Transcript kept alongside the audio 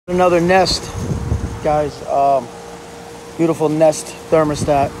Another Nest, guys. Beautiful Nest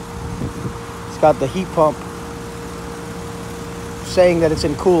thermostat. It's got the heat pump saying that it's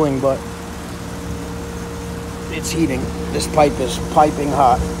in cooling, but it's heating. This pipe is piping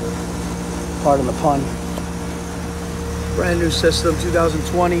hot. Pardon the pun. Brand new system,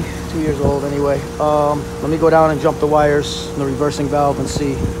 2020, 2 years old anyway. Let me go down and jump the wires in the reversing valve and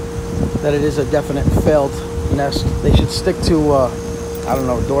see that it is a definite failed Nest. They should stick to, I don't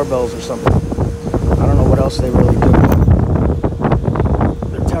know, doorbells or something. I don't know what else they really do.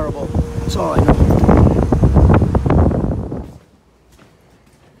 They're terrible. That's all I know.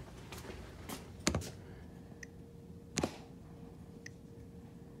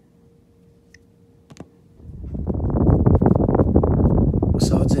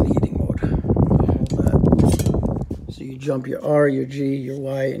 So it's in heating mode. So you jump your R, your G, your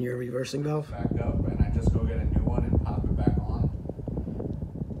Y, and your reversing valve. Backed up, and I just go get a new one and pop it back on.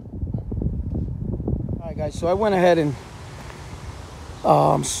 All right, guys. So I went ahead and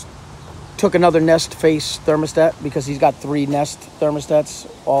took another Nest face thermostat because he's got 3 Nest thermostats,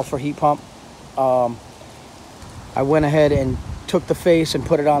 all for heat pump. I went ahead and took the face and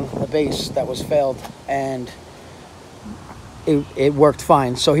put it on the base that was failed, and it worked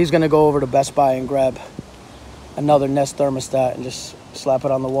fine. So he's going to go over to Best Buy and grab another Nest thermostat and just slap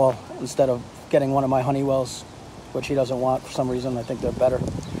it on the wall instead of getting one of my Honeywells, which he doesn't want for some reason. I think they're better.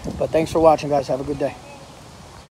 But thanks for watching, guys. Have a good day.